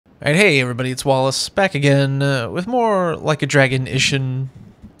Alright, hey everybody, it's Wallace, back again with more Like a Dragon Ishin,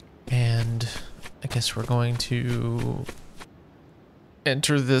 and I guess we're going to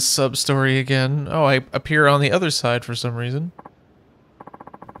enter this sub-story again. Oh, I appear on the other side for some reason.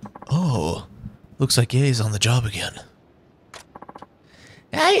 Oh, looks like Ye's on the job again.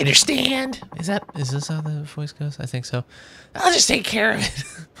 I understand. Is this how the voice goes? I think so. I'll just take care of it.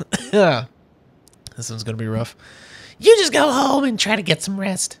 Yeah. This one's gonna be rough. You just go home and try to get some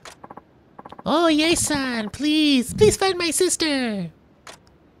rest. Oh, Ye-san, please find my sister.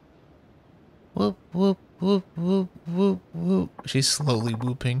 Whoop, whoop, whoop, whoop, whoop, whoop. She's slowly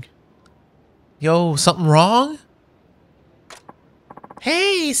whooping. Yo, something wrong?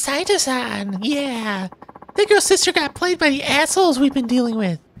 Hey, Saito-san, yeah. That girl's sister got played by the assholes we've been dealing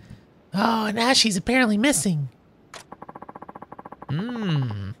with. Oh, and now she's apparently missing.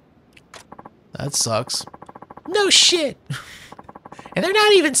 That sucks. No shit. And they're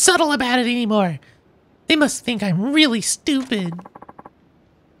not even subtle about it anymore. They must think I'm really stupid.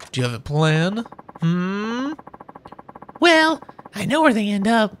 Do you have a plan? Well, I know where they end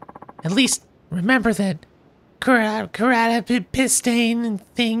up. At least remember that karate pistain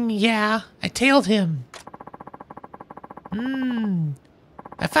thing, yeah. I tailed him.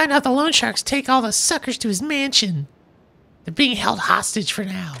 I find out the loan sharks take all the suckers to his mansion. They're being held hostage for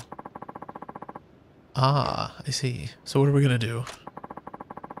now. Ah, I see. So what are we gonna do?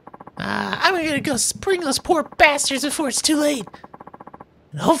 I'm gonna go spring those poor bastards before it's too late.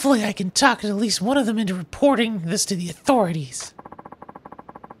 And hopefully I can talk at least one of them into reporting this to the authorities.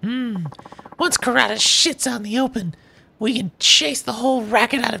 Once Karada shit's out in the open, we can chase the whole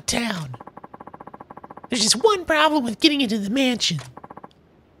racket out of town. There's just one problem with getting into the mansion.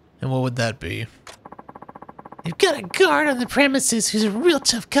 And what would that be? They've got a guard on the premises who's a real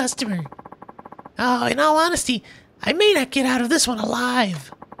tough customer. Oh, in all honesty, I may not get out of this one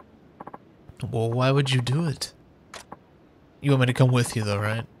alive. Well, why would you do it? You want me to come with you, though,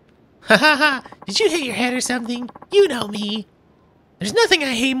 right? Ha ha ha! Did you hit your head or something? You know me. There's nothing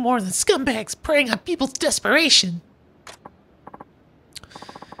I hate more than scumbags preying on people's desperation.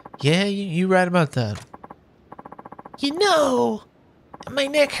 Yeah, you're right about that. You know, my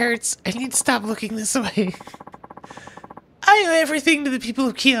neck hurts. I need to stop looking this way. I owe everything to the people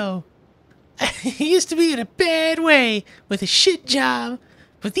of Kyo. I used to be in a bad way with a shit job,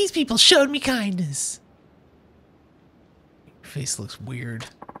 but these people showed me kindness. Your face looks weird.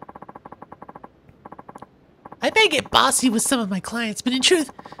 I may get bossy with some of my clients, but in truth,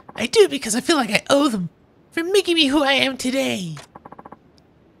 I do it because I feel like I owe them for making me who I am today.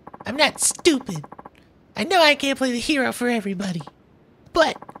 I'm not stupid. I know I can't play the hero for everybody,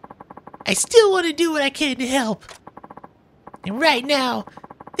 but I still want to do what I can to help. And right now,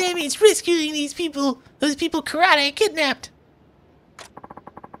 that means rescuing those people Karate kidnapped.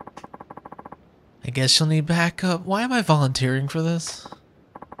 I guess you'll need backup. Why am I volunteering for this?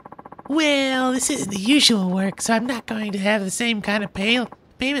 Well, this isn't the usual work, so I'm not going to have the same kind of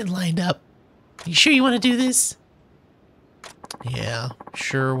payment lined up. You sure you want to do this? Yeah,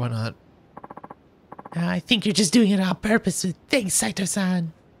 sure, why not? I think you're just doing it on purpose, but thanks,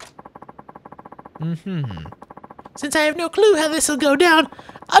 Saito-san. Since I have no clue how this will go down,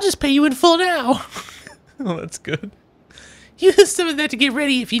 I'll just pay you in full now. Oh, that's good. Use some of that to get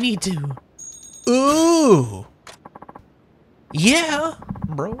ready if you need to. Ooh. Yeah,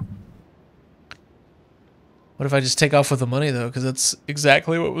 bro. What if I just take off with the money, though? Because that's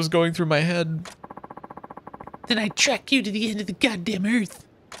exactly what was going through my head. Then I track you to the end of the goddamn earth.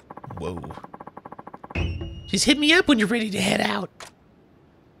 Whoa. Just hit me up when you're ready to head out.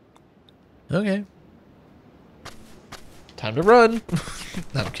 Okay. Time to run.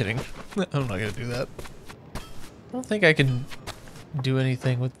 No, I'm kidding. I'm not gonna do that. I don't think I can do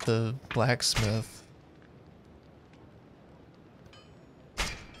anything with the blacksmith.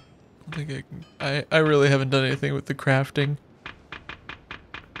 I think I really haven't done anything with the crafting.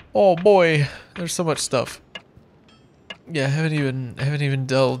 Oh boy, there's so much stuff. Yeah, I haven't even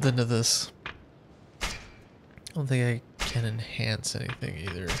delved into this. I don't think I can enhance anything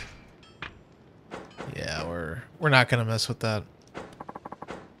either. Yeah, we're not gonna mess with that.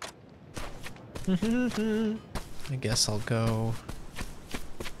 I guess I'll go.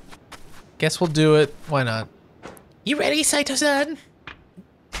 Guess we'll do it. Why not? You ready, Saito-san?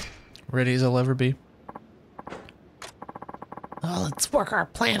 Ready as I'll ever be. Oh, let's work our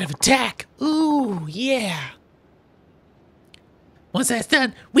plan of attack. Ooh, yeah. Once that's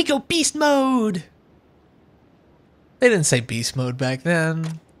done, we go beast mode. They didn't say beast mode back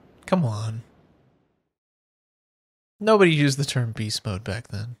then. Come on. Nobody used the term beast mode back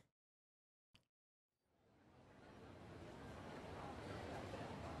then.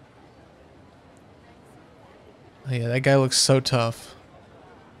 Yeah, that guy looks so tough.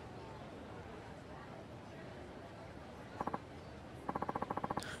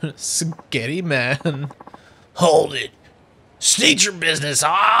 Spaghetti man. Hold it. State your business.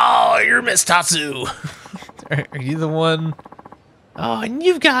 Oh, you're Miss Tatsu. Are you the one? Oh, and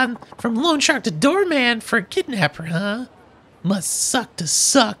you've gone from loan shark to doorman for a kidnapper, huh? Must suck to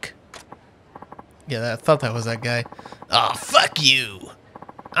suck. Yeah, I thought that was that guy. Oh, fuck you.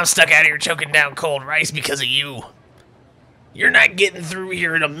 I'm stuck out here choking down cold rice because of you. You're not getting through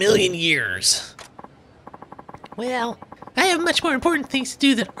here in a million years. Well, I have much more important things to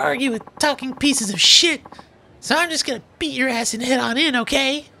do than argue with talking pieces of shit, so I'm just gonna beat your ass and head on in,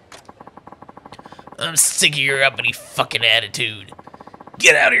 okay? I'm sick of your uppity fucking attitude.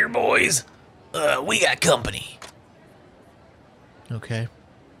 Get out of here, boys. We got company. Okay.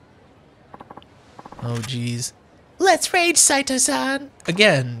 Oh, jeez. Let's rage, Saito-san.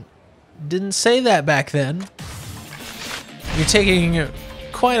 Again, didn't say that back then. You're taking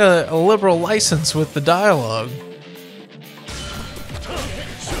quite a liberal license with the dialogue.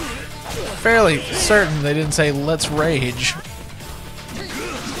 Fairly certain they didn't say, let's rage.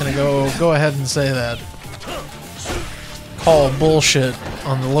 Gonna go ahead and say that. Call bullshit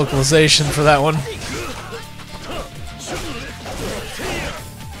on the localization for that one.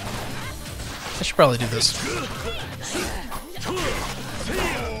 I should probably do this.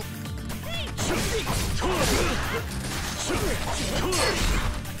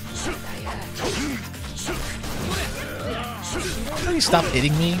 Can you stop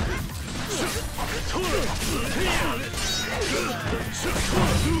hitting me?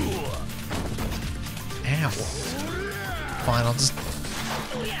 Ow. Fine, I'll just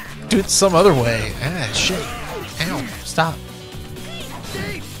do it some other way. Ah, shit. Ow, stop.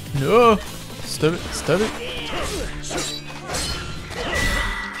 No! Stop it, stop it.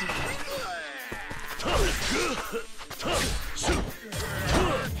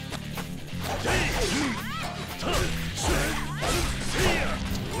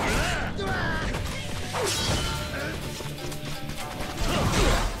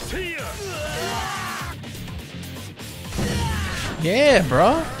 Yeah,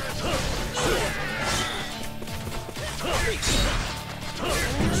 bro.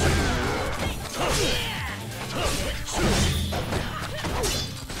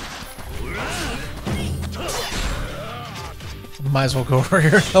 Might as well go over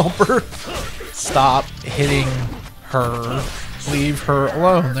here and help her. Stop hitting her. Leave her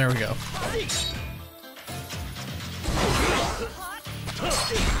alone. There we go.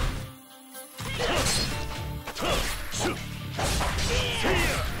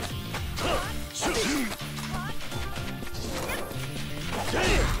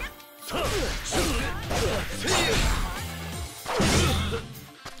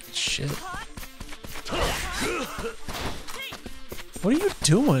 Shit. What are you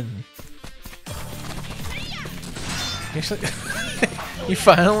doing? Actually, you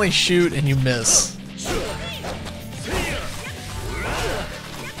finally shoot and you miss.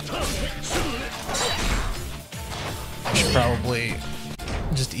 I should probably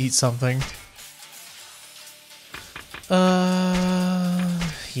just eat something.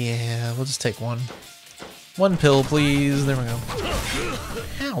 Yeah, we'll just take one. One pill, please. There we go.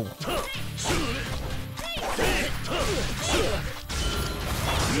 Ow.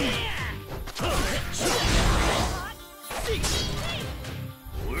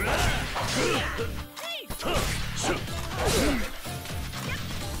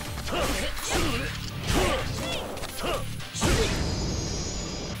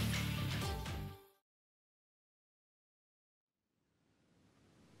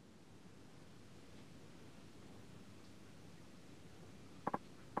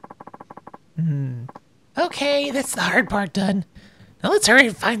 Okay, that's the hard part done. Now let's hurry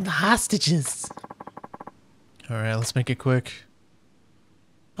and find the hostages. Alright, let's make it quick.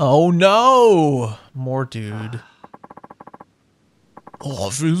 Oh no! More dude. Oh,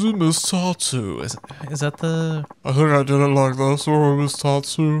 visit Miss Tatsu. Is that the... I think I did it like this, or Miss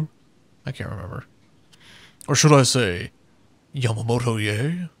Tatsu. I can't remember. Or should I say, Yamamoto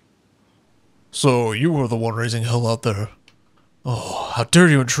Ye? So, you were the one raising hell out there. Oh, how dare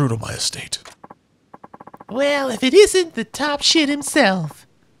you intrude on my estate. Well, if it isn't the top shit himself.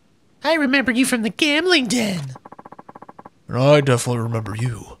 I remember you from the gambling den. And I definitely remember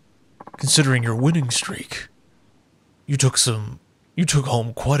you, considering your winning streak. You took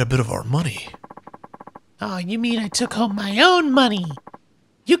home quite a bit of our money. Oh, you mean I took home my own money?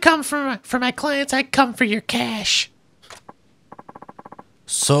 You come for my clients, I come for your cash.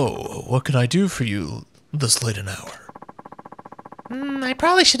 So, what can I do for you this late an hour? I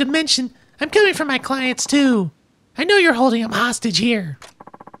probably should have mentioned I'm coming for my clients too. I know you're holding him hostage here.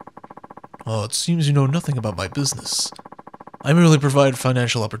 Oh, it seems you know nothing about my business. I merely provide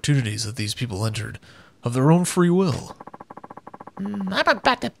financial opportunities that these people entered of their own free will. I'm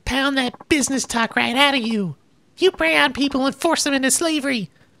about to pound that business talk right out of you. You prey on people and force them into slavery.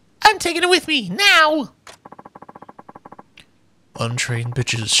 I'm taking it with me, now! Untrained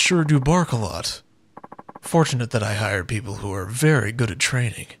bitches sure do bark a lot. Fortunate that I hired people who are very good at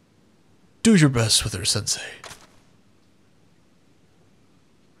training. Do your best with her, sensei.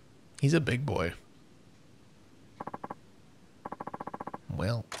 He's a big boy.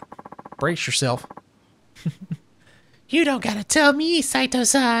 Well, brace yourself. You don't gotta tell me,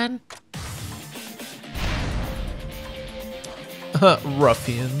 Saito-san.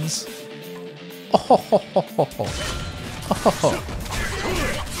 Ruffians. Oh.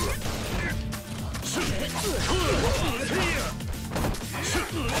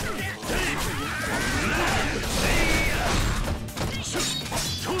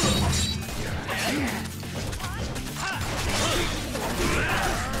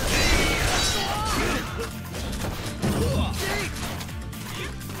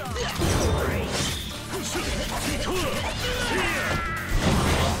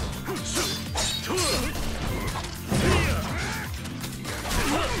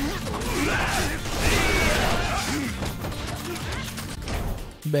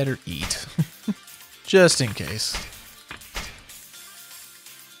 Better eat. Just in case.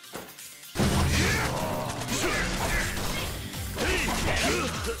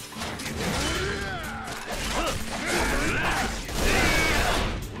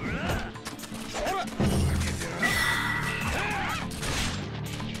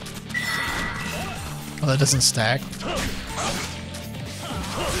 Oh, that doesn't stack.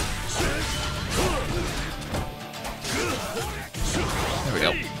 There we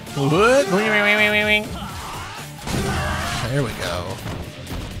go. What? There we go.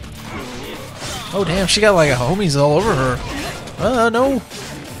 Oh, damn, she got like a homies all over her. No.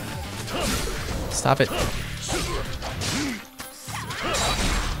 Stop it.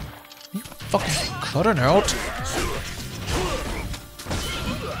 You fucking cut her out.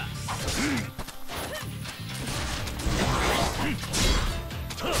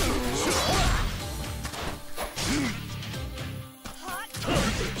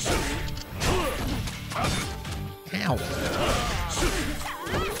 Ow.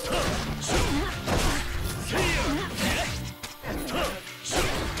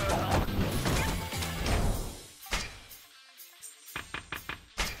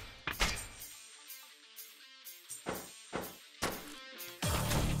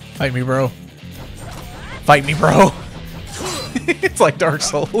 Fight me, bro. Fight me, bro. It's like Dark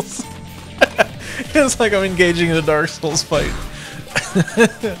Souls. It's like I'm engaging in a Dark Souls fight.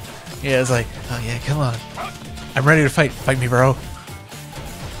 Yeah, it's like, oh yeah, come on. I'm ready to fight. Fight me, bro.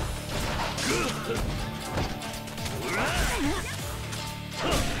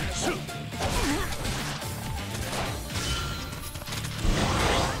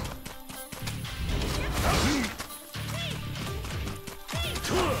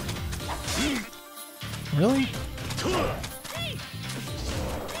 Really?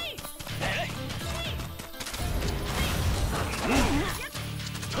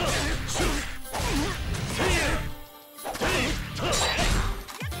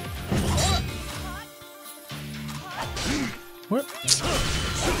 What?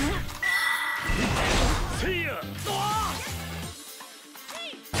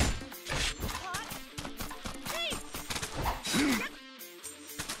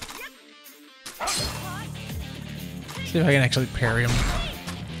 See if I can actually parry him.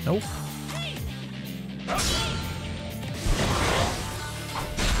 Nope.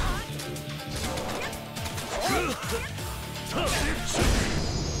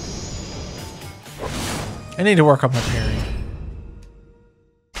 I need to work on my parry.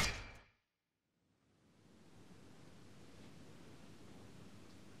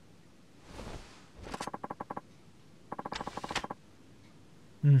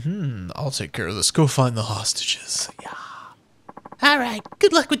 I'll take care of this. Go find the hostages. Yeah. Alright,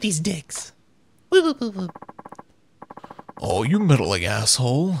 good luck with these dicks. Woo, woo, woo, woo. Oh, you meddling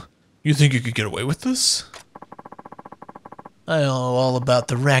asshole. You think you could get away with this? I know all about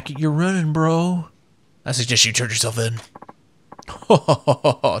the racket you're running, bro. I suggest you turn yourself in.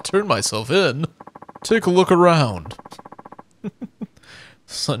 Turn myself in? Take a look around.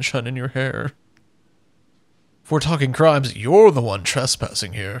 Sunshine in your hair. If we're talking crimes, you're the one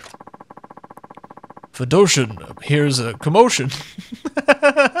trespassing here. Fedoshin, here's a commotion.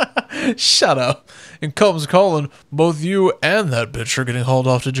 Shut up. And comes calling, both you and that bitch are getting hauled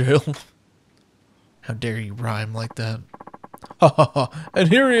off to jail. How dare you rhyme like that? Ha ha ha, and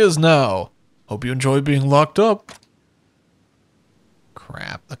here he is now. Hope you enjoy being locked up.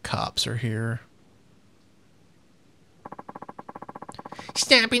 Crap, the cops are here.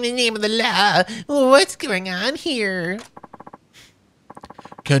 Stop in the name of the law. What's going on here?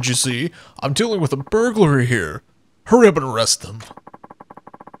 Can't you see? I'm dealing with a burglary here. Hurry up and arrest them.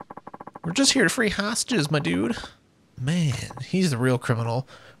 We're just here to free hostages, my dude. Man, he's the real criminal.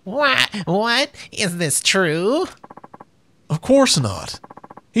 What? Is this true? Of course not.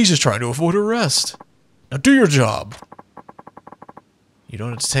 He's just trying to avoid arrest. Now do your job. You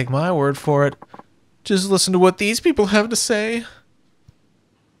don't have to take my word for it. Just listen to what these people have to say.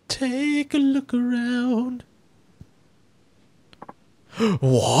 Take a look around.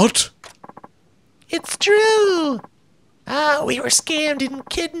 What? It's true. We were scammed and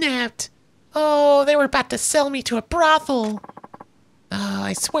kidnapped. Oh, they were about to sell me to a brothel. Oh,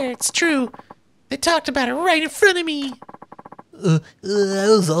 I swear it's true. They talked about it right in front of me. I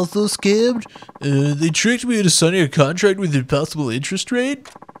was also scammed. They tricked me into signing a contract with an impossible interest rate.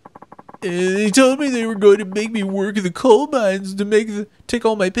 They told me they were going to make me work in the coal mines to take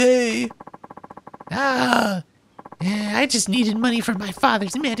all my pay. I just needed money for my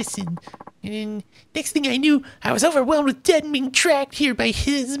father's medicine. And next thing I knew, I was overwhelmed with debt and being tracked here by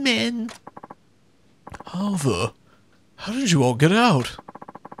his men. How did you all get out?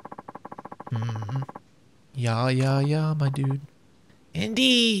 Yeah, my dude.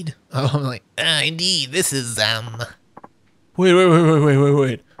 Indeed. Oh, I'm like, Indeed, this is,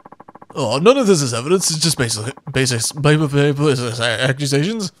 Wait. Oh, none of this is evidence. It's just basic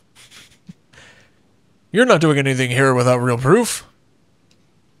accusations. You're not doing anything here without real proof.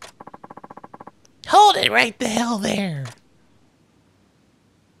 Hold it right the hell there.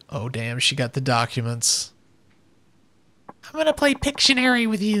 Oh, damn, she got the documents. I'm gonna play Pictionary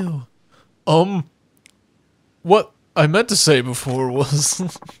with you. What I meant to say before was...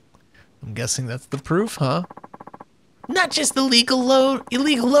 I'm guessing that's the proof, huh? Not just the illegal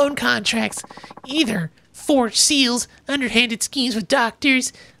loan contracts, either. Forged seals, underhanded schemes with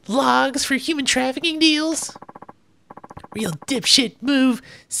doctors, logs for human trafficking deals. Real dipshit move,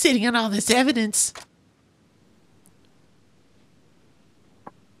 sitting on all this evidence.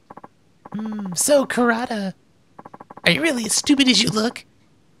 So, Karada, are you really as stupid as you look?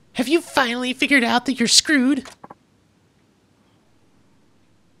 Have you finally figured out that you're screwed?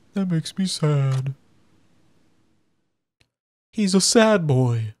 That makes me sad. He's a sad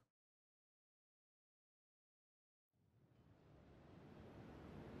boy.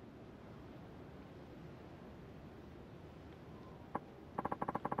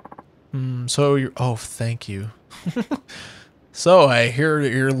 So you're... Oh, thank you. So I hear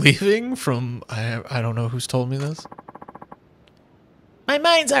that you're leaving from... I don't know who's told me this. My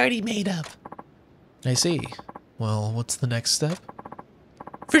mind's already made up. I see. Well, what's the next step?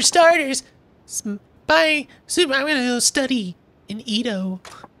 For starters, I'm gonna go study in Edo.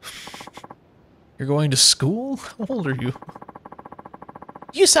 You're going to school? How old are you?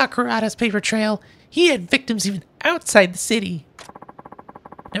 You saw Karada's paper trail. He had victims even outside the city.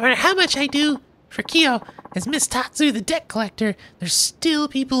 No matter how much I do for Kyo as Miss Tatsu the debt collector, there's still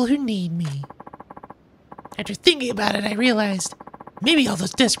people who need me. After thinking about it, I realized maybe all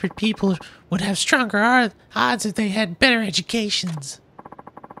those desperate people would have stronger odds if they had better educations.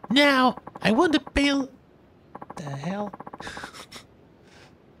 Now, I want to bail... The hell?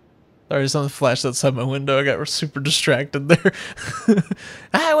 Sorry, something flashed outside my window. I got super distracted there.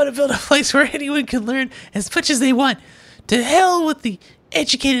 I want to build a place where anyone can learn as much as they want. To hell with the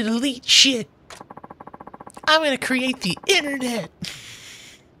educated elite shit. I'm going to create the internet.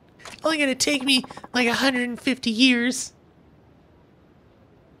 Only going to take me like 150 years.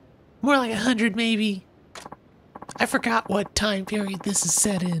 More like 100 maybe. I forgot what time period this is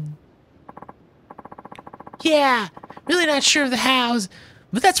set in. Yeah, really not sure of the hows,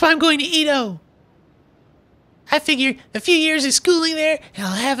 but that's why I'm going to Edo. I figure a few years of schooling there and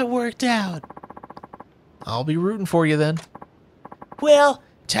I'll have it worked out. I'll be rooting for you then. Well,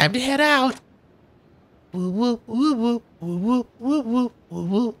 time to head out. Woo woo woo woo woo woo woo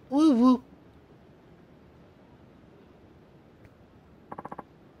woo woo woo.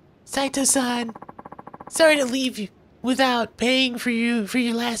 Saito-san, sorry to leave you without paying for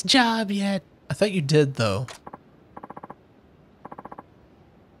your last job yet. I thought you did, though.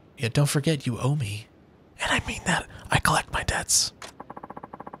 Yeah, don't forget you owe me. And I mean that. I collect my debts.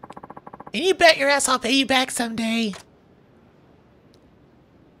 And you bet your ass I'll pay you back someday.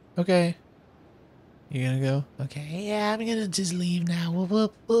 Okay. You gonna go? Okay, yeah, I'm gonna just leave now. Whoop,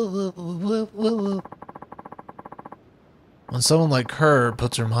 whoop, whoop, whoop, whoop, whoop, whoop. When someone like her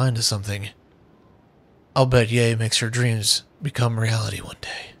puts her mind to something, I'll bet Ye makes her dreams become reality one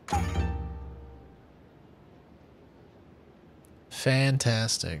day.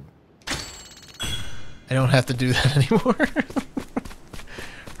 Fantastic. I don't have to do that anymore.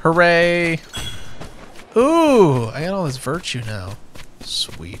 Hooray! Ooh, I got all this virtue now.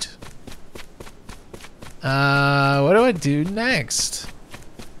 Sweet. What do I do next?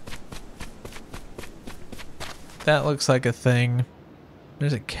 That looks like a thing.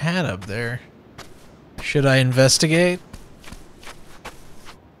 There's a cat up there. Should I investigate?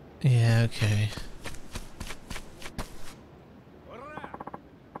 Yeah, okay.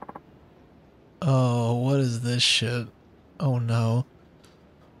 Oh, what is this shit? Oh no.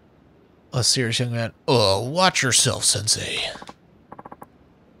 A serious young man. Oh, watch yourself, sensei.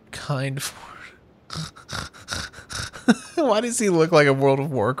 Kind for... Why does he look like a World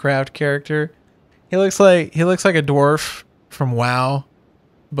of Warcraft character? He looks like a dwarf from WoW,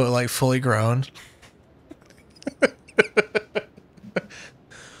 but like fully grown.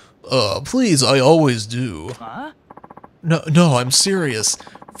 Please, I always do. Huh? No, I'm serious.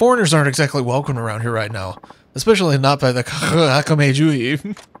 Foreigners aren't exactly welcome around here right now. Especially not by the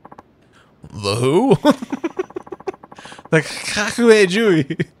Kakumejui. The who? The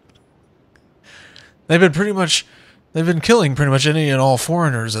Kakumejui. They've been killing pretty much any and all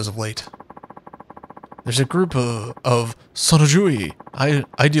foreigners as of late. There's a group of Sonojui,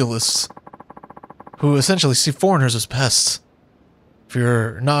 idealists, who essentially see foreigners as pests. If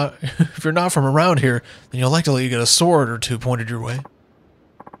you're not from around here, then you'll likely get a sword or two pointed your way.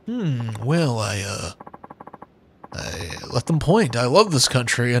 Well, I let them point. I love this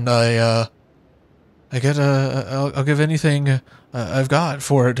country, and I'll give anything I've got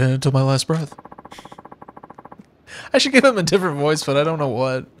for it until my last breath. I should give him a different voice, but I don't know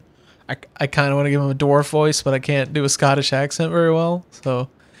what. I kind of want to give him a dwarf voice, but I can't do a Scottish accent very well, so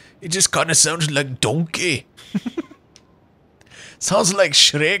it just kind of sounds like donkey. Sounds like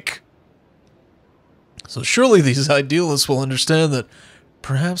Shrek. So surely these idealists will understand that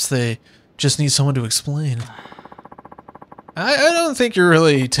perhaps they just need someone to explain. I don't think you're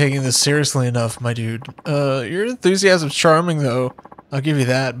really taking this seriously enough, my dude. Your enthusiasm's charming, though. I'll give you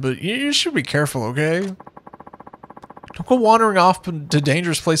that, but you should be careful, okay? Don't go wandering off to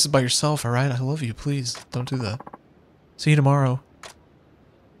dangerous places by yourself, alright? I love you, please. Don't do that. See you tomorrow.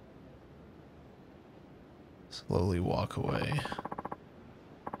 Slowly walk away.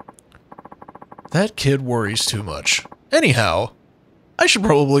 That kid worries too much. Anyhow, I should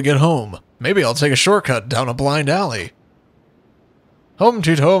probably get home. Maybe I'll take a shortcut down a blind alley. Hum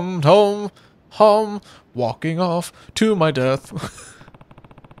teet hum hum hum, walking off to my death.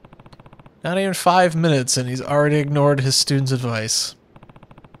 Not even 5 minutes and he's already ignored his student's advice.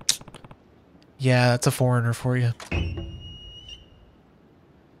 Yeah, that's a foreigner for you.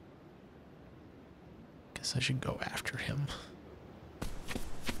 Guess I should go after him.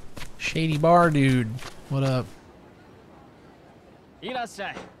 Shady bar dude, what up? You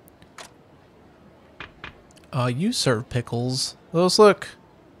serve pickles. Those look...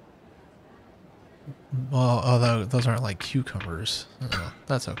 Well, oh, those aren't like cucumbers. Oh,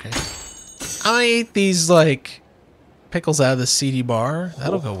 that's okay. I ate these, like, pickles out of the seedy bar.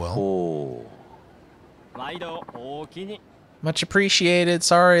 That'll go well. Much appreciated.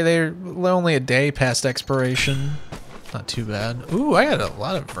 Sorry, they're only a day past expiration. Not too bad. Ooh, I had a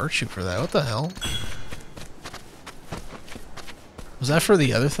lot of virtue for that. What the hell? Was that for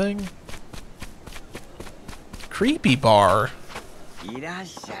the other thing? Creepy bar.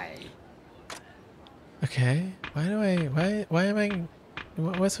 Okay. Why am I...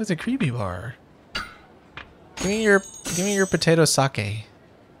 What's with the creepy bar? Give me your potato sake.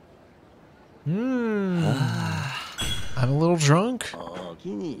 I'm a little drunk.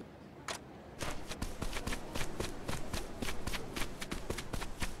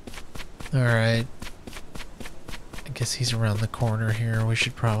 Alright. I guess he's around the corner here. We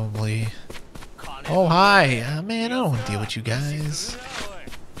should probably... Oh, hi! Man, I don't want to deal with you guys.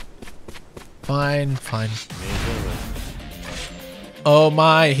 Fine, fine. Oh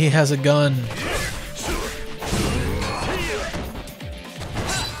my, he has a gun.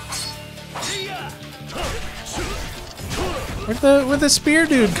 Where'd the spear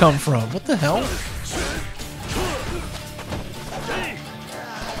dude come from? What the hell?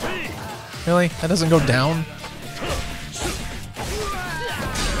 Really? That doesn't go down?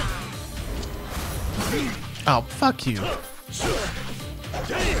 Oh, fuck you.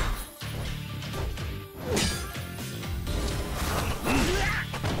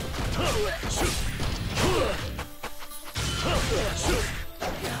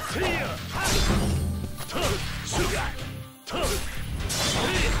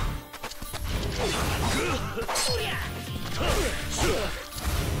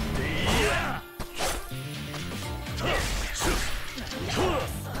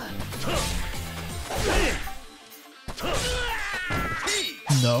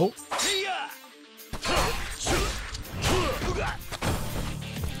 No.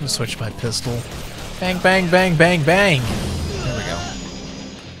 I'm gonna switch my pistol. Bang, bang, bang, bang, bang. There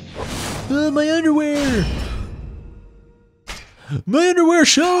we go. My underwear! My underwear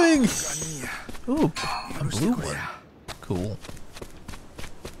showing! Ooh, a blue one. Cool.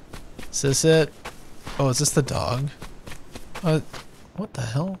 Is this it? Oh, is this the dog? What the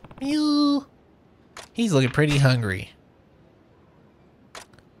hell? Mew. He's looking pretty hungry.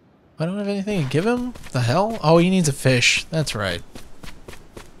 I don't have anything to give him? The hell? Oh, he needs a fish. That's right.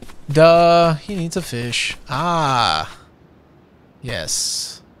 Duh, he needs a fish. Ah.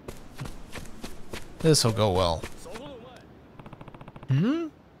 Yes. This'll go well. Hmm?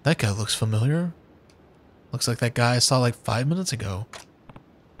 That guy looks familiar. Looks like that guy I saw like 5 minutes ago.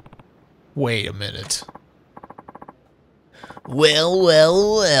 Wait a minute. Well,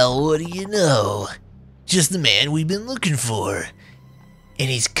 well, well, what do you know? Just the man we've been looking for. And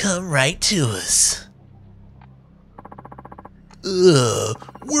he's come right to us.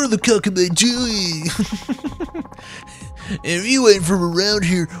 What the cuck am I doing? If you ain't from around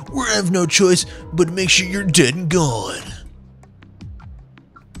here, we have no choice but to make sure you're dead and gone.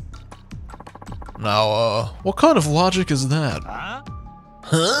 Now, what kind of logic is that?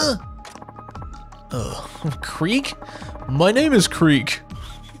 Huh? Creek? My name is Creek.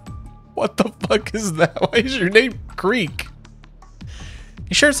 What the fuck is that? Why is your name Creek?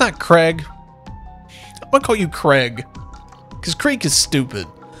 You sure it's not Craig? I'm gonna call you Craig. Because Creek is stupid.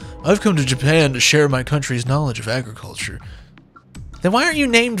 I've come to Japan to share my country's knowledge of agriculture. Then why aren't you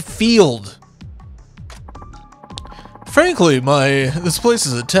named Field? Frankly, this place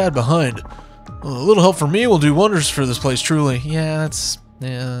is a tad behind. A little help from me will do wonders for this place, truly. Yeah,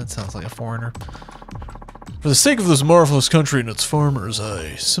 that sounds like a foreigner. For the sake of this marvelous country and its farmers,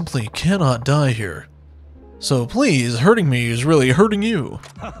 I simply cannot die here. So please, hurting me is really hurting you.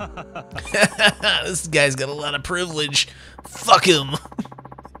 This guy's got a lot of privilege. Fuck him.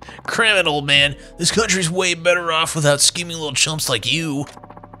 Cram it, old man. This country's way better off without scheming little chumps like you.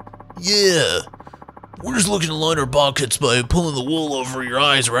 Yeah. We're just looking to line our pockets by pulling the wool over your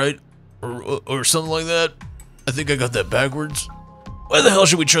eyes, right? Or something like that. I think I got that backwards. Why the hell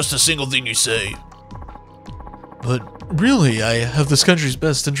should we trust a single thing you say? But really, I have this country's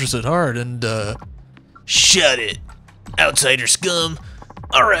best interest at heart, and Shut it. Outsider scum.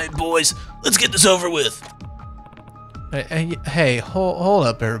 Alright, boys. Let's get this over with. Hey, hold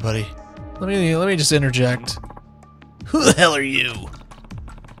up, everybody. Let me just interject. Who the hell are you?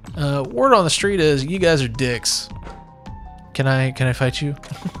 Word on the street is you guys are dicks. Can I fight you?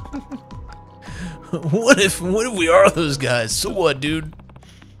 What if we are those guys? So what, dude?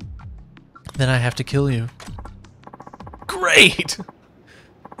 Then I have to kill you. Great!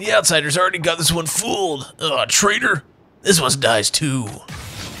 The outsiders already got this one fooled. Traitor. This one dies too.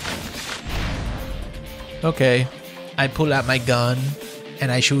 Okay. I pull out my gun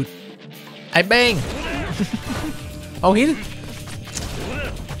and I shoot. I bang! Oh, he did?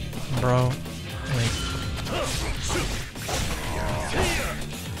 Bro. Wait.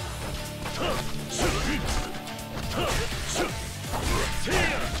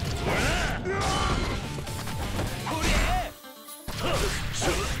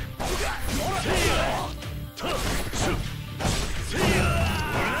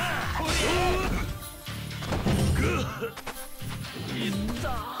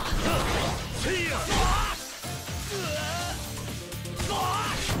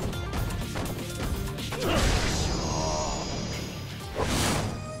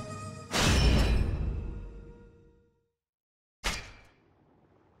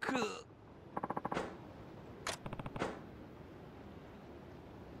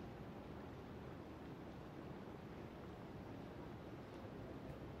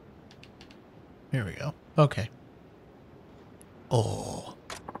 Here we go. Okay. Oh.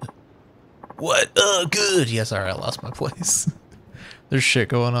 What? Good. Yeah, sorry, I lost my place. There's shit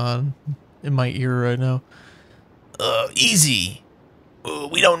going on in my ear right now. Easy.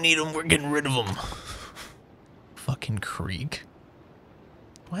 We don't need them. We're getting rid of them. Fucking Creek.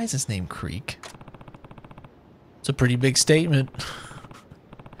 Why is his name Creek? It's a pretty big statement.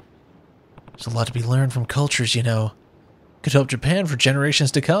 There's a lot to be learned from cultures, you know. Could help Japan for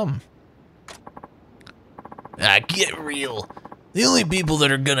generations to come. Get real. The only people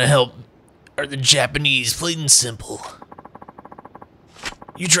that are gonna help are the Japanese, plain and simple.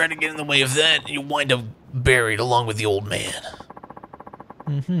 You try to get in the way of that, and you wind up buried along with the old man.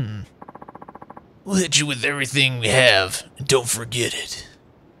 Mm-hmm. We'll hit you with everything we have, and don't forget it.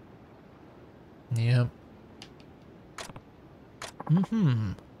 Yep.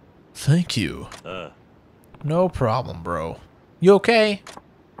 Mm-hmm. Thank you. No problem, bro. You okay?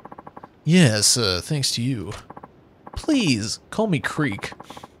 Yes, thanks to you. Please, call me Creek.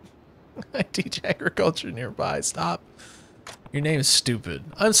 I teach agriculture nearby. Stop. Your name is stupid.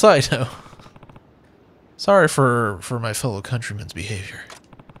 I'm Saito. Sorry for my fellow countrymen's behavior.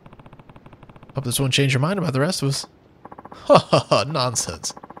 Hope this won't change your mind about the rest of us. Ha ha ha,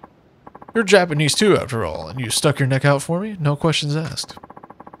 nonsense. You're Japanese too, after all, and you stuck your neck out for me? No questions asked.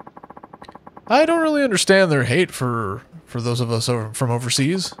 I don't really understand their hate for those of us from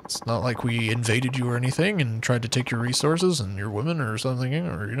overseas. It's not like we invaded you or anything and tried to take your resources and your women or something,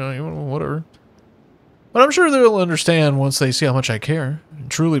 or, you know, whatever. But I'm sure they'll understand once they see how much I care, and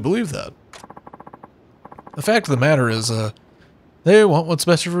truly believe that. The fact of the matter is, they want what's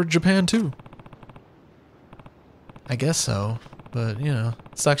best for Japan too. I guess so, but, you know,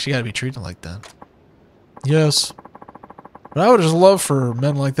 it sucks you gotta be treated like that. Yes. But I would just love for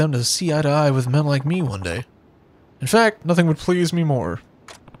men like them to see eye to eye with men like me one day. In fact, nothing would please me more.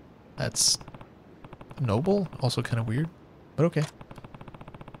 That's noble, also kind of weird, but okay.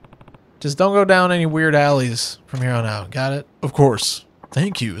 Just don't go down any weird alleys from here on out, got it? Of course.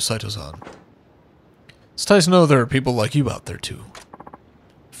 Thank you, Saito-san. It's nice to know there are people like you out there too.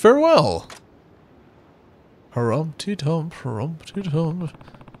 Farewell. Harum-tee-tum, harum-tee-tum.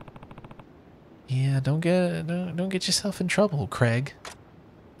 Yeah, don't get yourself in trouble, Craig.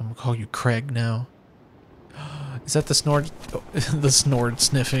 I'm gonna call you Craig now. Is that the snort? Oh, the snort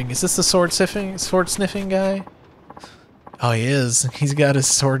sniffing? Is this the sword sniffing guy? Oh, he is. He's got his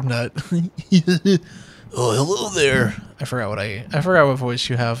sword nut. Oh, hello there. I forgot what voice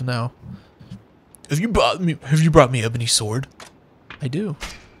you have now. Have you brought me ebony sword? I do.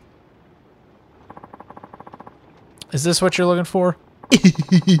 Is this what you're looking for?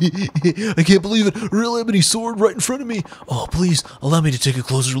 I can't believe it. A real ebony sword right in front of me. Oh, please allow me to take a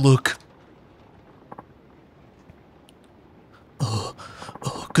closer look.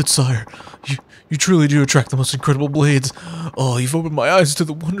 Oh, good sire. You truly do attract the most incredible blades. Oh, you've opened my eyes to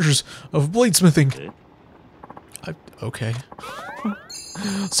the wonders of bladesmithing. Okay.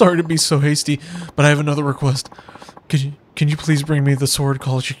 Sorry to be so hasty, but I have another request. Can you please bring me the sword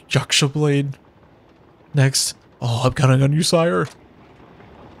called Yaksha Blade? Next. Oh, I'm counting on you, sire.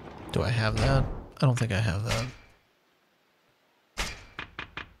 Do I have that? I don't think I have that.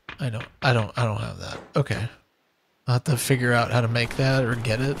 I don't have that. Okay. I'll have to figure out how to make that or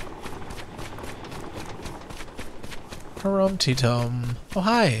get it. Harum-tee-tum. Oh,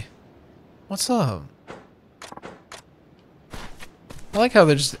 hi. What's up? I like how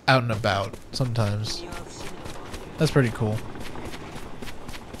they're just out and about sometimes. That's pretty cool.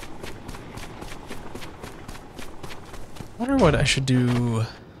 I wonder what I should do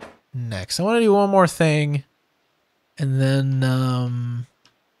next. I want to do one more thing, and then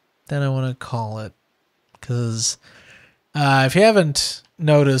I want to call it. Because if you haven't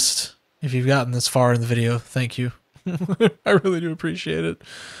noticed, if you've gotten this far in the video, thank you. I really do appreciate it.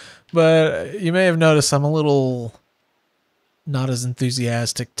 But you may have noticed I'm a little not as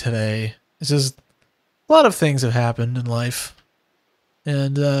enthusiastic today. It's just a lot of things have happened in life,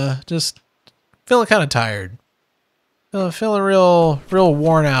 and just feeling kind of tired. Feeling real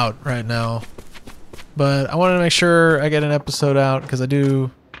worn out right now. But I wanted to make sure I get an episode out because I do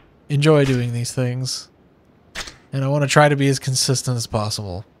enjoy doing these things. And I want to try to be as consistent as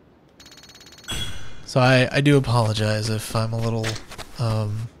possible. So I do apologize if I'm a little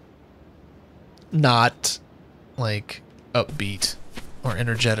not like upbeat or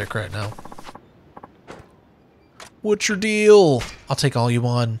energetic right now. What's your deal? I'll take all you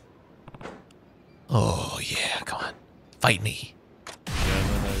want. Oh yeah, come on. Fight me.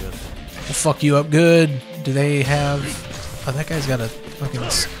 We'll fuck you up good. Do they have... Oh, that guy's got a fucking...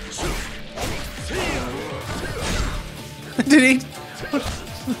 Did he?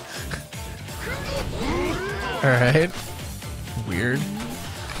 Alright. Weird.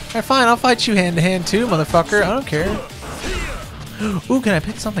 Alright, fine. I'll fight you hand to hand too, motherfucker. I don't care. Ooh, can I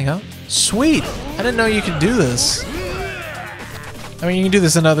pick something up? Sweet! I didn't know you could do this. I mean, you can do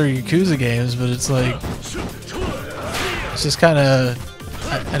this in other Yakuza games, but it's like... It's just kind of...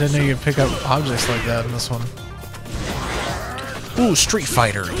 I didn't know you could pick up objects like that in this one. Ooh, Street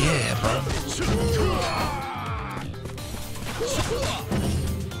Fighter. Yeah, bro.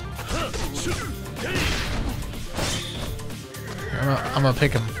 I'm gonna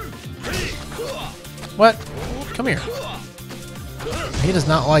pick him. What? Come here. He does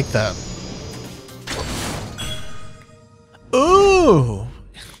not like that. Ooh!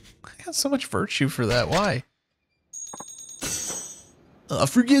 I got so much virtue for that. Why?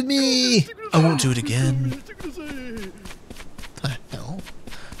 Forgive me! I won't do it again. The hell?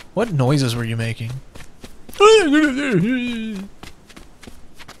 What noises were you making?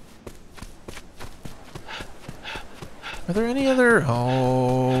 Are there any other...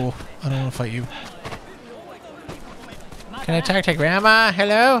 Oh, I don't want to fight you. Can I talk to Grandma?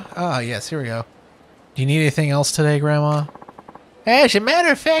 Hello? Ah, yes, here we go. Do you need anything else today, Grandma? As a matter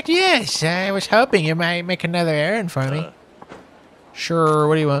of fact, yes. I was hoping you might make another errand for me. Sure,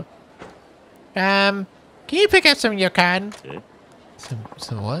 what do you want? Can you pick up some of your cotton?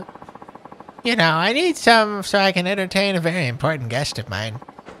 Some what? You know, I need some so I can entertain a very important guest of mine.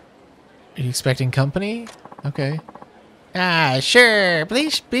 Are you expecting company? Okay. Ah, sure.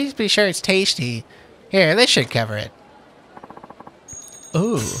 Please be sure it's tasty. Here, this should cover it.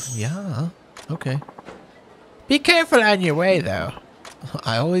 Oh, yeah. Okay. Be careful on your way, though.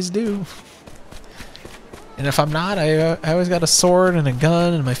 I always do. And if I'm not, I always got a sword and a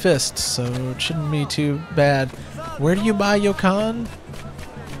gun in my fist, so it shouldn't be too bad. Where do you buy Yokan?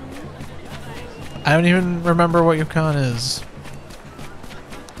 I don't even remember what Yokan is.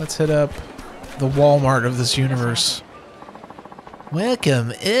 Let's hit up the Walmart of this universe.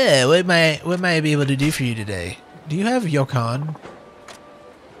 Welcome. What might I be able to do for you today? Do you have Yokan?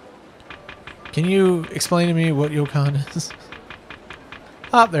 Can you explain to me what Yokan is?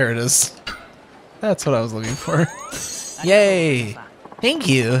 Ah, there it is. That's what I was looking for. Yay! Thank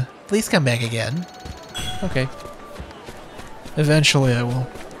you. Please come back again. Okay. Eventually I will.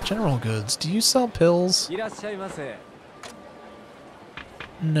 General goods. Do you sell pills?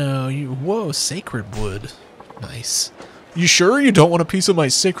 No, you... Whoa, sacred wood. Nice. You sure you don't want a piece of my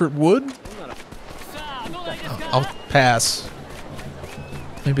sacred wood? I'll pass.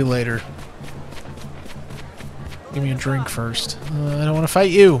 Maybe later. Give me a drink first. I don't want to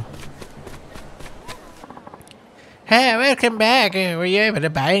fight you. Hey, welcome back. Were you able to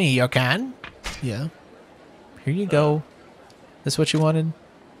buy any Yokan? Yeah. Here you go. This what you wanted?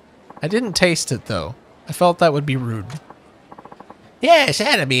 I didn't taste it, though. I felt that would be rude. Yes,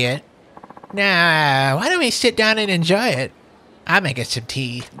 that'll be it. Now, why don't we sit down and enjoy it? I'll make us some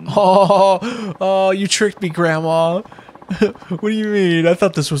tea. Oh, you tricked me, Grandma. What do you mean? I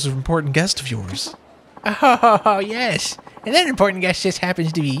thought this was an important guest of yours. Oh, yes. And that important guest just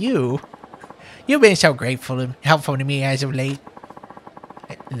happens to be you. You've been so grateful and helpful to me as of late.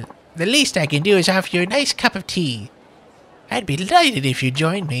 The least I can do is offer you a nice cup of tea. I'd be delighted if you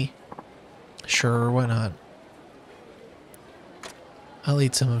joined me. Sure, why not? I'll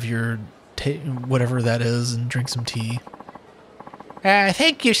eat some of your whatever that is and drink some tea.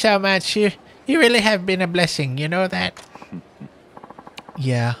 Thank you so much. You really have been a blessing, you know that?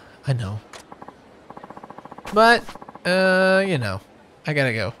 Yeah, I know. But, you know, I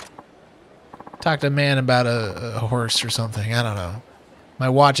gotta go. Talk to a man about a horse or something. I don't know. My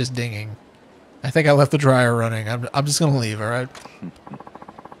watch is dinging. I think I left the dryer running. I'm just gonna leave, alright?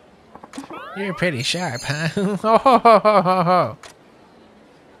 You're pretty sharp, huh? Oh.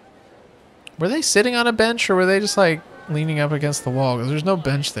 Were they sitting on a bench or were they just like leaning up against the wall? Because there's no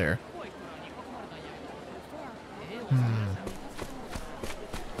bench there.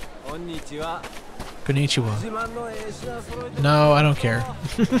 Konnichiwa. No, I don't care.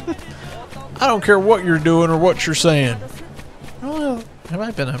 I don't care what you're doing or what you're saying. Oh, have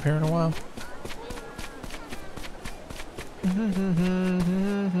I been up here in a while?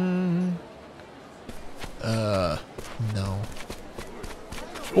 No.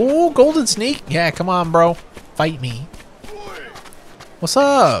 Oh, golden sneak. Yeah, come on, bro. Fight me. What's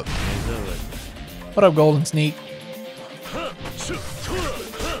up? What up, golden sneak?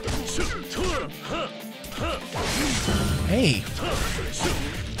 Hey.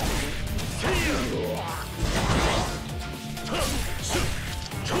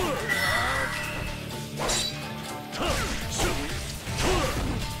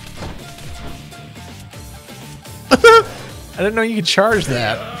 I didn't know you could charge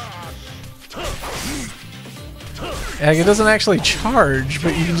that. Like, it doesn't actually charge,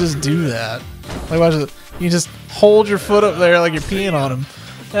 but you can just do that. Like, watch it. You can just hold your foot up there like you're peeing on him.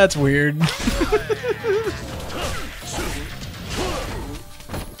 That's weird.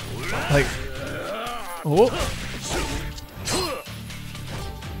 Like, oh.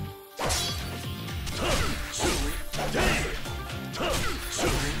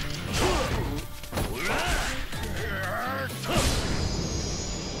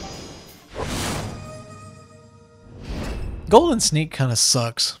 Golden Sneak kind of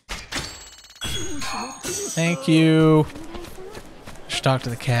sucks. Thank you. Should talk to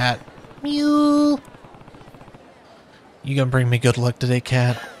the cat. Mew. You gonna bring me good luck today,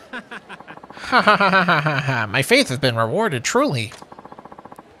 cat? Ha ha ha ha ha ha. My faith has been rewarded, truly.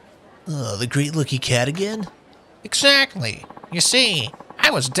 The great looky cat again? Exactly. You see,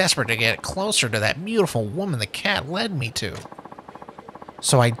 I was desperate to get closer to that beautiful woman the cat led me to.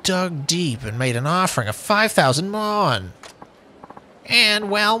 So I dug deep and made an offering of 5,000 mon.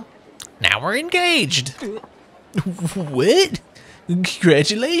 And, well, now we're engaged. What?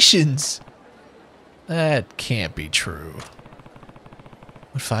 Congratulations. That can't be true.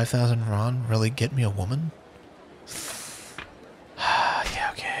 Would 5,000 RON really get me a woman? Yeah,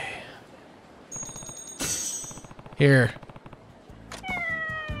 okay. Here.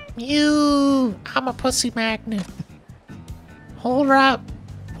 I'm a pussy magnet. Hold up.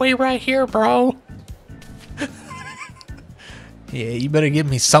 Wait right here, bro. Yeah, you better give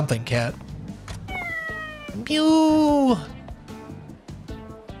me something, cat. Mew.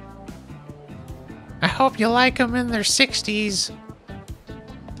 I hope you like them in their 60s.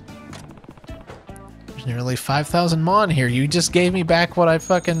 There's nearly 5,000 mon here. You just gave me back what I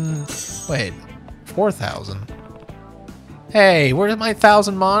fucking... Wait, 4,000. Hey, where did my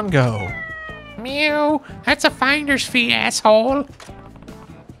 1,000 mon go? Mew. That's a finder's fee, asshole.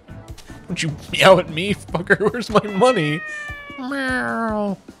 Don't you meow at me, fucker. Where's my money?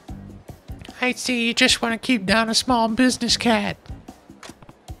 Meow. I see you just want to keep down a small business, cat.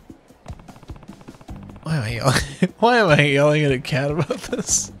 Why am I yelling? Why am I yelling at a cat about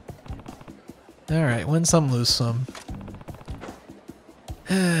this? Alright, win some, lose some.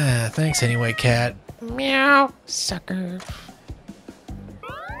 Thanks anyway, cat. Meow, sucker.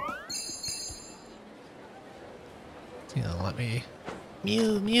 You know, let me...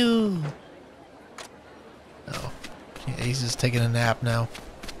 Mew, mew. Oh. Yeah, he's just taking a nap now.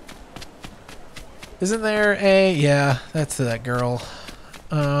 Isn't there a... Yeah, that's that girl.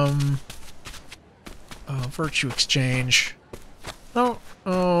 Virtue exchange. No.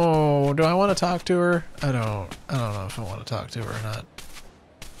 Oh, do I want to talk to her? I don't know if I want to talk to her or not.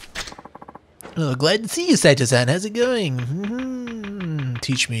 Oh, glad to see you, Saito-san. How's it going?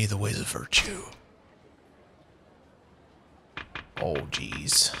 Teach me the ways of virtue. Oh,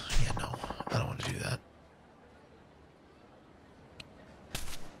 jeez. Yeah, no. I don't want to do that.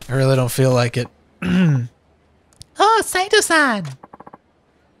 I really don't feel like it. Oh, Saito-san.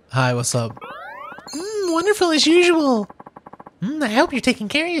 Hi, what's up? Wonderful as usual. I hope you're taking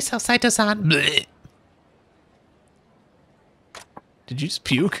care of yourself, Saito-san. Blech. Did you just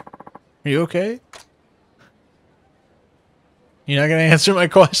puke? Are you okay? You're not gonna answer my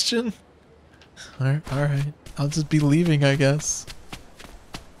question? Alright. I'll just be leaving, I guess.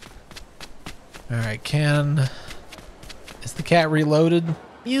 Alright, is the cat reloaded?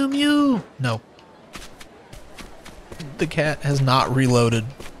 Mew, mew. No. The cat has not reloaded.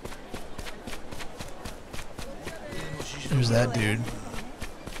 Who's that dude?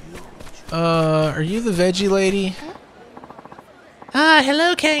 Are you the veggie lady?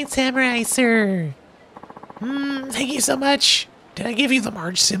 Hello, Kind Samurai, sir. Thank you so much. Did I give you the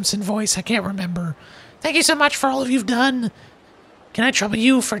Marge Simpson voice? I can't remember. Thank you so much for all you've done. Can I trouble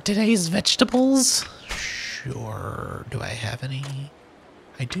you for today's vegetables? Sure. Do I have any?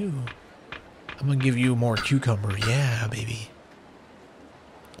 I do. I'm gonna give you more cucumber. Yeah, baby.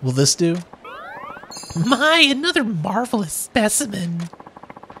 Will this do? My, another marvelous specimen.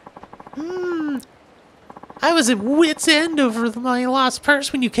 I was at wit's end over my lost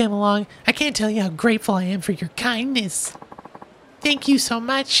purse when you came along. I can't tell you how grateful I am for your kindness. Thank you so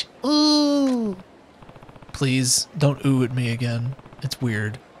much. Ooh. Please, don't ooh at me again. It's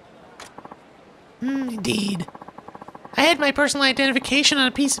weird. Indeed. I had my personal identification on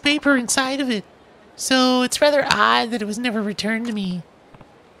a piece of paper inside of it, so it's rather odd that it was never returned to me.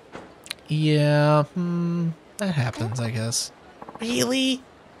 Yeah, that happens, I guess. Really?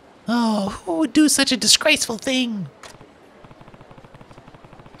 Oh, who would do such a disgraceful thing?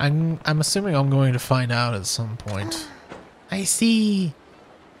 I'm assuming I'm going to find out at some point. I see.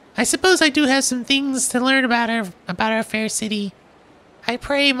 I suppose I do have some things to learn about our fair city. I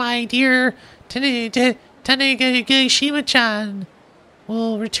pray my dear Tanegashima-chan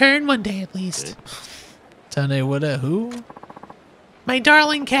will return one day at least. Tane, what who? My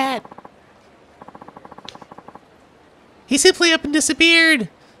darling cat. He simply up and disappeared.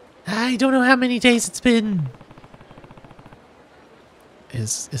 I don't know how many days it's been.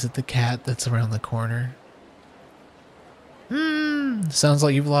 Is it the cat that's around the corner? Sounds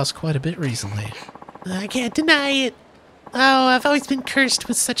like you've lost quite a bit recently. I can't deny it. Oh, I've always been cursed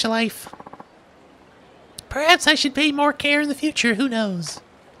with such a life. Perhaps I should pay more care in the future, who knows?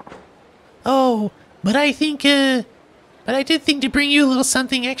 Oh, but I think, but I did think to bring you a little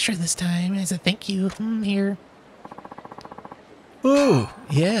something extra this time as a thank you. Here. Ooh,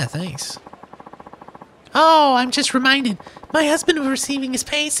 yeah, thanks. Oh, I'm just reminded. My husband will be receiving his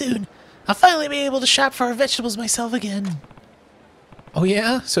pay soon. I'll finally be able to shop for our vegetables myself again. Oh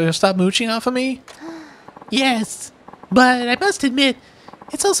yeah? So you'll stop mooching off of me? Yes, but I must admit,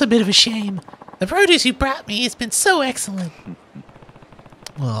 it's also a bit of a shame. The produce you brought me has been so excellent.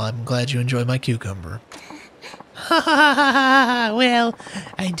 Well, I'm glad you enjoy my cucumber. Well,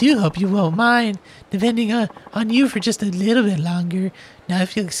 I do hope you won't mind, depending on you for just a little bit longer. Now,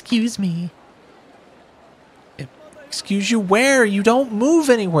 if you'll excuse me. Excuse you where? You don't move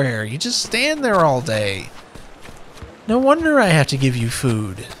anywhere. You just stand there all day. No wonder I have to give you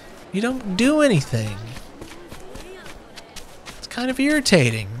food. You don't do anything. It's kind of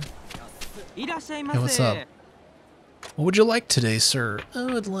irritating. Hey, what's up? What would you like today, sir? I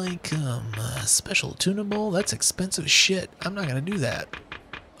would like a special tuna bowl. That's expensive shit. I'm not gonna do that.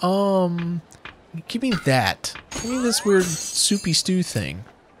 Give me that. Give me this weird soupy stew thing.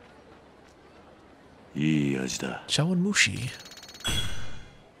 Chawanmushi.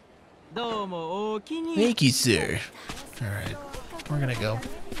 Thank you, sir. Alright, we're gonna go.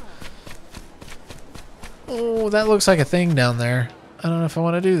 Oh, that looks like a thing down there. I don't know if I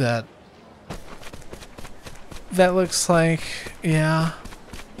want to do that. That looks like, yeah,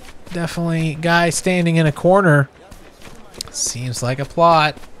 definitely guy standing in a corner. Seems like a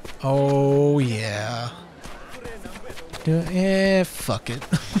plot. Oh, yeah. Fuck it.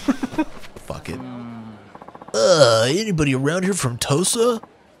 Fuck it. Anybody around here from Tosa?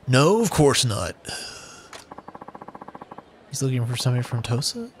 No, of course not. He's looking for somebody from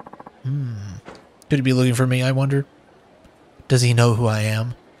Tosa? Could he be looking for me, I wonder? Does he know who I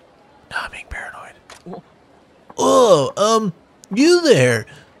am? No, I'm being paranoid. Oh, you there.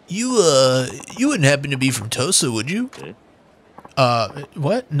 You wouldn't happen to be from Tosa, would you?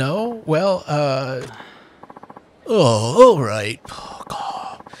 What? No? Well, oh, alright.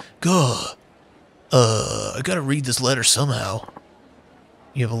 Oh, God. I gotta read this letter somehow.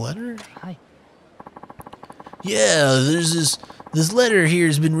 You have a letter? Hi. Yeah, there's this letter here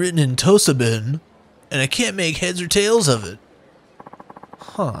has been written in Tosabin, and I can't make heads or tails of it.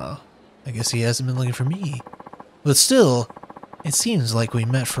 Huh. I guess he hasn't been looking for me. But still, it seems like we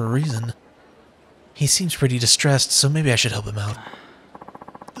met for a reason. He seems pretty distressed, so maybe I should help him out.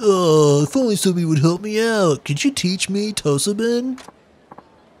 Oh, if only somebody would help me out. Could you teach me Tosabin?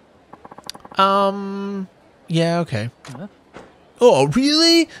 Yeah, okay. Oh,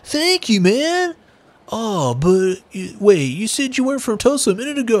 really? Thank you, man. Oh, but wait, you said you weren't from Tosa a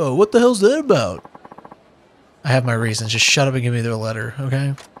minute ago. What the hell's that about? I have my reasons. Just shut up and give me their letter,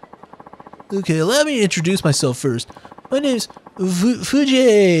 okay? Okay, allow me to introduce myself first. My name's Fuji.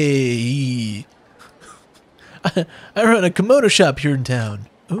 I run a kimono shop here in town.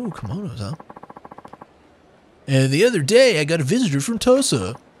 Oh, kimonos, huh? And the other day, I got a visitor from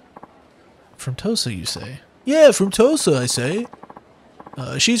Tosa. From Tosa, you say? Yeah, from Tosa, I say.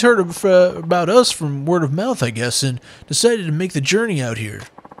 She's heard about us from word of mouth, I guess, and decided to make the journey out here.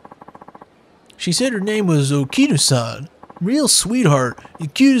 She said her name was Okinu-san. Real sweetheart, as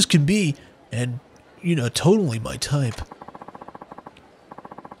cute as can be, and, you know, totally my type.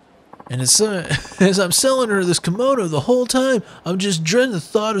 And as I'm selling her this kimono the whole time, I'm just dreading the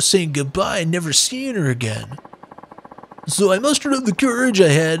thought of saying goodbye and never seeing her again. So I mustered up the courage I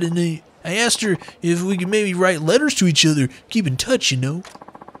had, and I asked her if we could maybe write letters to each other, keep in touch, you know.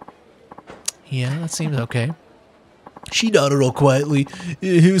 Yeah, that seems okay. She nodded all quietly.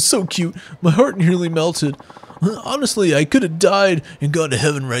 It was so cute. My heart nearly melted. Honestly, I could have died and gone to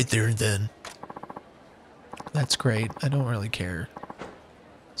heaven right there and then. That's great. I don't really care.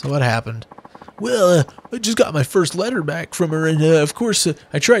 So what happened? Well, I just got my first letter back from her, and of course,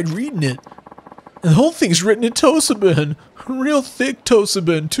 I tried reading it. And the whole thing's written in Tosabin. Real thick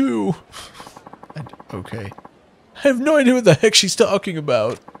Tosabin, too. Okay. I have no idea what the heck she's talking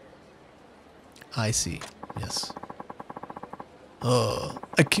about. I see. Yes.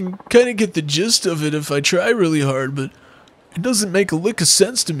 I can kind of get the gist of it if I try really hard, but it doesn't make a lick of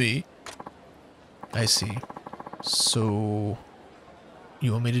sense to me. I see. So,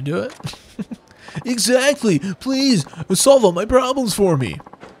 you want me to do it? Exactly! Please, solve all my problems for me!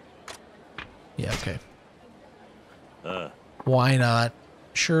 Yeah, okay. Why not?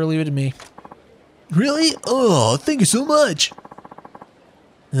 Sure, leave it to me. Really? Oh, thank you so much!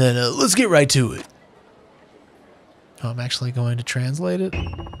 Then, let's get right to it. Oh, I'm actually going to translate it?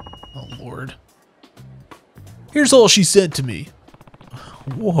 Oh, Lord. Here's all she said to me.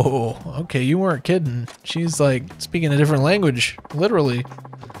 Whoa, okay, you weren't kidding. She's like speaking a different language, literally.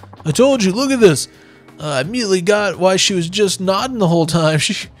 I told you, look at this. I immediately got why she was just nodding the whole time.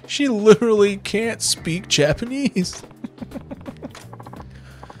 She literally can't speak Japanese.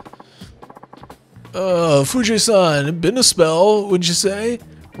 Fuji-san, been a spell, would you say?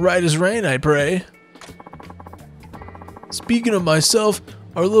 Right as rain, I pray. Speaking of myself,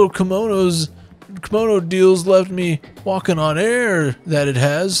 our little kimono deals left me walking on air, that it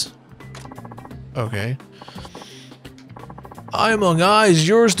has. Okay. eye among eyes,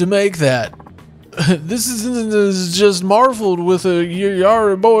 yours to make that. This is just marveled with a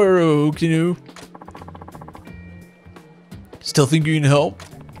Yaraboiro canoe. Still think you can help?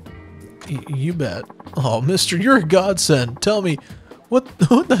 You bet. Oh, mister, you're a godsend. Tell me, what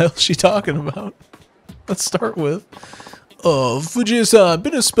the hell is she talking about? Let's start with, Fuji-san,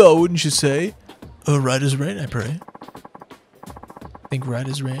 been a spell, wouldn't you say? Right as rain, I pray. Think right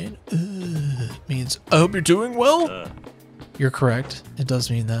as rain? Means, I hope you're doing well? You're correct. It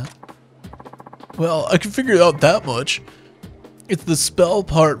does mean that. Well, I can figure out that much. It's the spell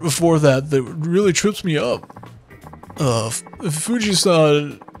part before that that really trips me up.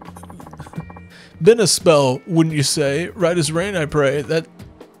 Fuji-san, been a spell, wouldn't you say? Right as rain, I pray.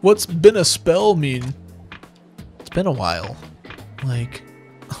 What's been a spell mean? It's been a while. Like,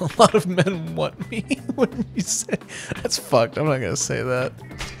 a lot of men want me, wouldn't you say? That's fucked. I'm not gonna say that.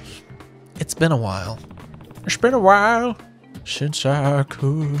 It's been a while. It's been a while since I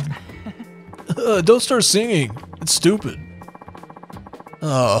could. Don't start singing. It's stupid.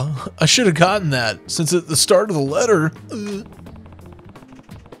 Oh, I should have gotten that since at the start of the letter.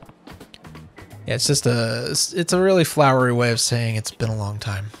 Yeah, it's just it's a really flowery way of saying it's been a long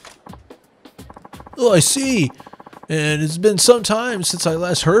time. Oh, I see. And it's been some time since I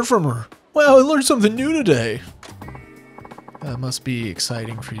last heard from her. Wow, I learned something new today. That must be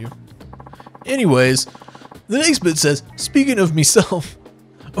exciting for you. Anyways, the next bit says, speaking of myself,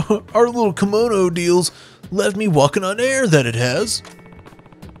 our little kimono deals left me walking on air, that it has.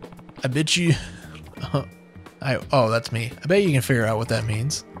 I bet you... oh, that's me. I bet you can figure out what that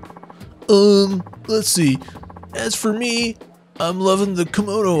means. Let's see. As for me, I'm loving the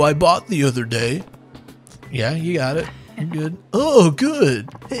kimono I bought the other day. Yeah, you got it. You're good. Oh, good.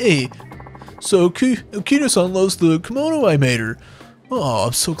 Hey. So, Kino-san loves the kimono I made her. Oh,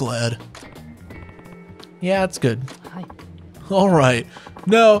 I'm so glad. Yeah, it's good. Hi. Alright.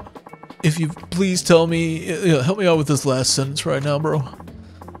 Now, if you please tell me, help me out with this last sentence right now, bro.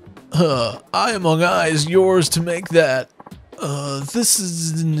 Eye among eyes, yours to make that. This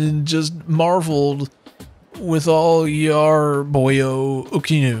is just marveled with all yar boyo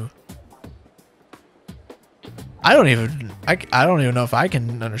ukinu. I don't even know if I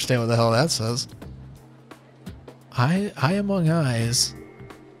can understand what the hell that says. Eye among eyes,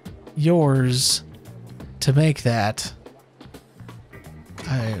 yours to make that.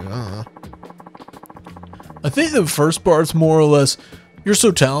 I think the first part's more or less, you're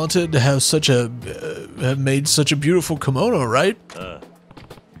so talented to have have made such a beautiful kimono, right?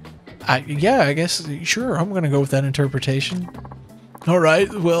 Yeah, I guess, sure, I'm gonna go with that interpretation.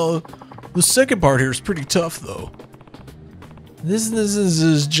 Alright, well, the second part here is pretty tough, though. This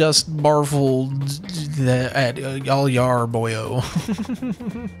is just marveled at all yar boyo.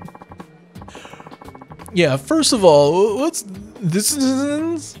 Yeah, first of all, what's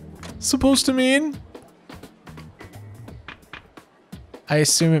this supposed to mean? I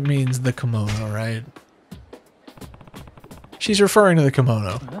assume it means the kimono, right? She's referring to the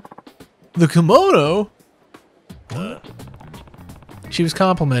kimono. Huh? The kimono? What? She was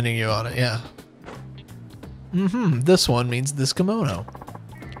complimenting you on it, yeah. This one means this kimono.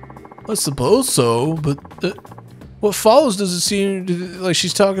 I suppose so, but what follows does it seem like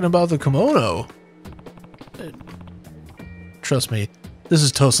she's talking about the kimono? Trust me, this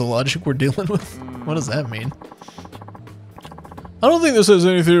is Tosa logic we're dealing with. What does that mean? I don't think this has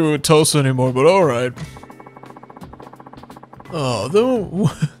anything to do with Tosa anymore, but alright. Oh,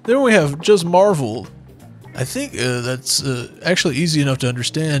 then we have just marveled. I think that's actually easy enough to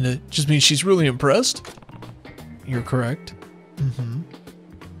understand. It just means she's really impressed. You're correct.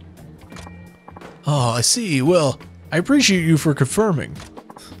 Oh, I see. Well, I appreciate you for confirming.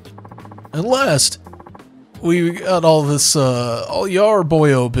 And last, we got all this, all yar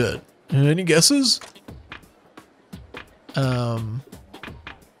boyo bit. Any guesses?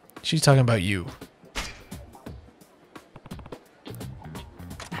 She's talking about you.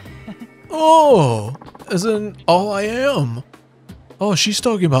 Oh, as in all I am. Oh, she's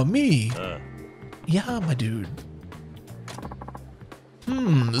talking about me. Yeah, my dude.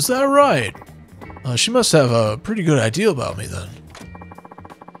 Is that right? She must have a pretty good idea about me then.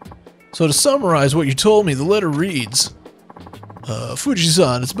 So to summarize what you told me, the letter reads,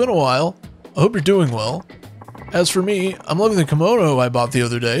 Fuji-san, it's been a while. I hope you're doing well. As for me, I'm loving the kimono I bought the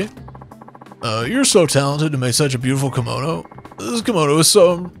other day. You're so talented to make such a beautiful kimono. This kimono is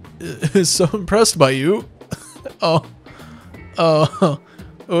so impressed by you.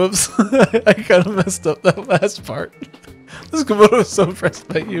 Whoops. I kind of messed up that last part. This kimono is so impressed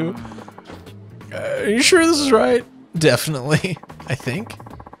by you. Are you sure this is right? Definitely, I think.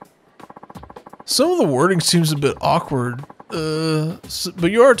 Some of the wording seems a bit awkward.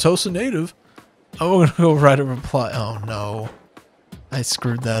 But you are a Tosa native. I'm gonna go write a reply. Oh no. I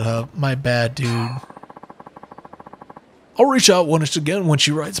screwed that up. My bad, dude. I'll reach out once again when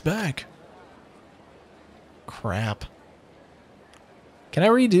she writes back. Crap. Can I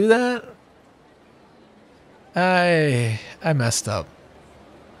redo that? I messed up.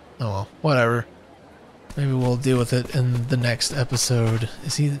 Oh well, whatever. Maybe we'll deal with it in the next episode.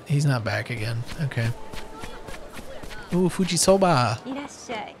 He's not back again. Okay. Ooh, Fujisoba.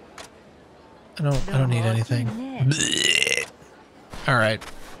 I don't need anything. Alright.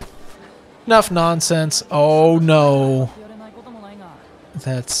 Enough nonsense. Oh no.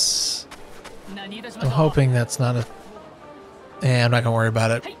 That's... I'm hoping that's not a... I'm not gonna worry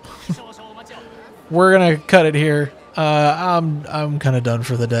about it. We're gonna cut it here. I'm kind of done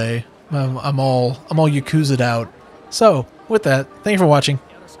for the day. I'm all Yakuza'd out. So, with that, thank you for watching,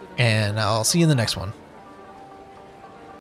 and I'll see you in the next one.